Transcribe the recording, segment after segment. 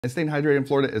And staying hydrated in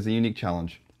Florida is a unique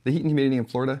challenge. The heat and humidity in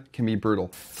Florida can be brutal.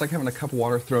 It's like having a cup of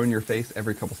water thrown in your face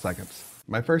every couple seconds.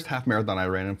 My first half marathon I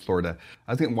ran in Florida,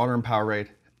 I was getting water and Powerade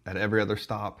at every other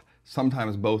stop,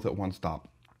 sometimes both at one stop.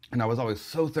 And I was always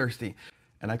so thirsty,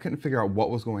 and I couldn't figure out what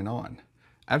was going on.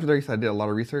 After the race, I did a lot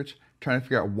of research trying to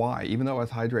figure out why. Even though I was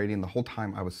hydrating the whole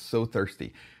time, I was so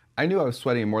thirsty. I knew I was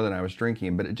sweating more than I was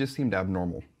drinking, but it just seemed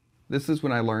abnormal. This is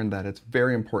when I learned that it's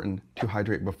very important to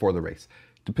hydrate before the race.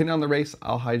 Depending on the race,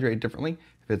 I'll hydrate differently.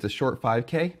 If it's a short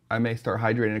 5K, I may start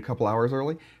hydrating a couple hours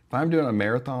early. If I'm doing a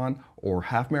marathon or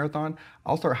half marathon,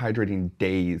 I'll start hydrating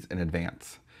days in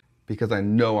advance because I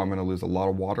know I'm gonna lose a lot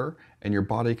of water and your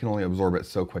body can only absorb it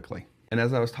so quickly. And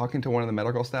as I was talking to one of the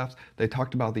medical staffs, they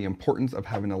talked about the importance of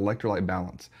having an electrolyte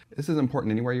balance. This is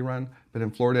important anywhere you run, but in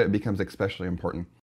Florida it becomes especially important.